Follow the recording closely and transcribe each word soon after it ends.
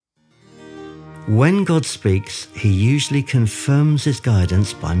When God speaks, he usually confirms his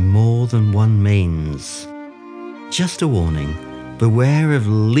guidance by more than one means. Just a warning, beware of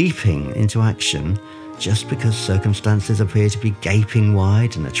leaping into action just because circumstances appear to be gaping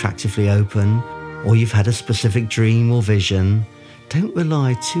wide and attractively open, or you've had a specific dream or vision. Don't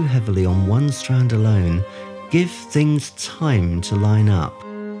rely too heavily on one strand alone. Give things time to line up.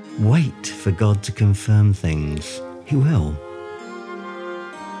 Wait for God to confirm things. He will.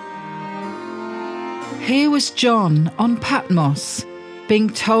 Here was John on Patmos, being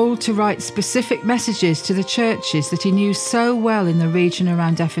told to write specific messages to the churches that he knew so well in the region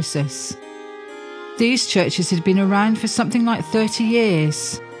around Ephesus. These churches had been around for something like 30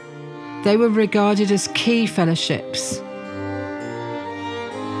 years. They were regarded as key fellowships.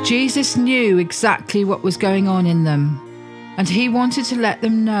 Jesus knew exactly what was going on in them, and he wanted to let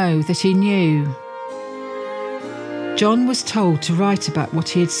them know that he knew. John was told to write about what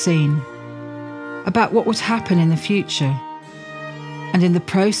he had seen, about what would happen in the future, and in the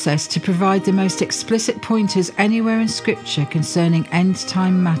process to provide the most explicit pointers anywhere in Scripture concerning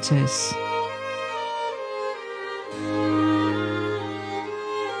end-time matters.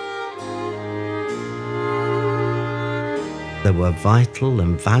 There were vital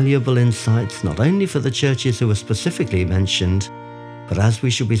and valuable insights not only for the churches who were specifically mentioned, but as we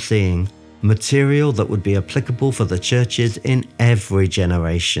shall be seeing, material that would be applicable for the churches in every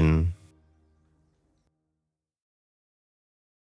generation.